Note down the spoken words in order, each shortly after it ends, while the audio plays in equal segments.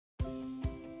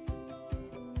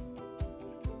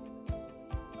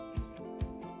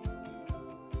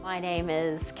My name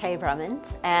is Kay Brummond,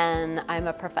 and I'm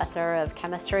a professor of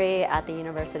chemistry at the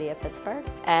University of Pittsburgh.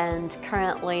 And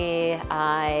currently,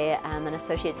 I am an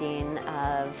associate dean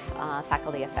of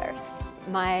faculty affairs.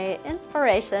 My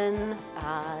inspiration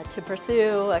to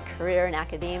pursue a career in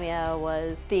academia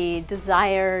was the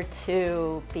desire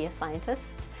to be a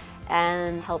scientist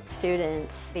and help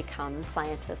students become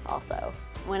scientists also.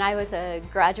 When I was a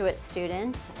graduate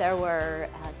student, there were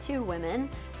two women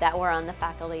that were on the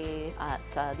faculty at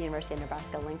the University of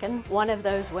Nebraska-Lincoln. One of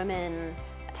those women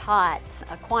taught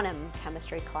a quantum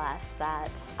chemistry class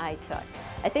that I took.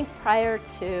 I think prior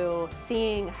to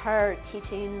seeing her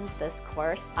teaching this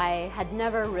course, I had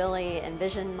never really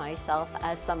envisioned myself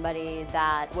as somebody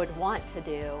that would want to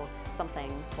do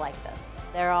something like this.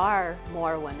 There are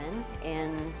more women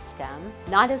in STEM,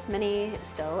 not as many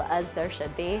still as there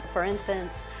should be. For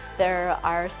instance, there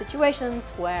are situations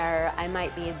where I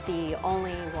might be the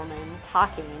only woman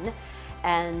talking,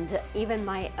 and even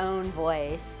my own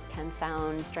voice can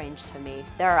sound strange to me.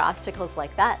 There are obstacles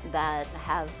like that that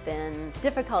have been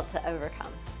difficult to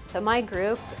overcome. So my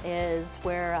group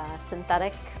we're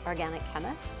synthetic organic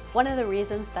chemists. One of the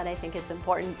reasons that I think it's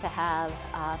important to have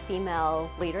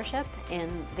female leadership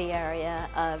in the area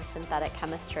of synthetic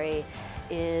chemistry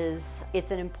is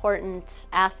it's an important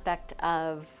aspect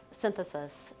of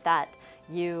synthesis that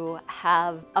you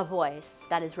have a voice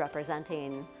that is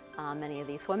representing many of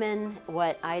these women.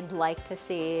 What I'd like to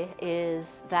see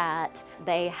is that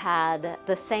they had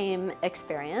the same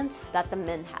experience that the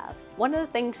men have. One of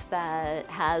the things that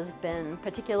has been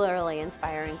particularly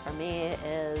inspiring for me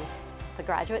is the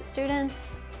graduate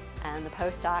students and the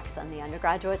postdocs and the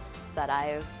undergraduates that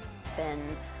I've been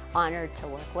honored to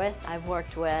work with. I've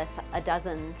worked with a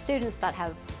dozen students that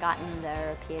have gotten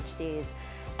their PhDs,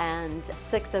 and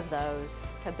 6 of those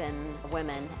have been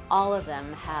women. All of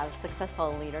them have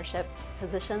successful leadership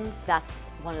positions. That's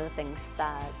one of the things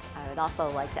that I would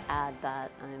also like to add that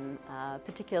I'm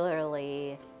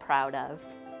particularly proud of.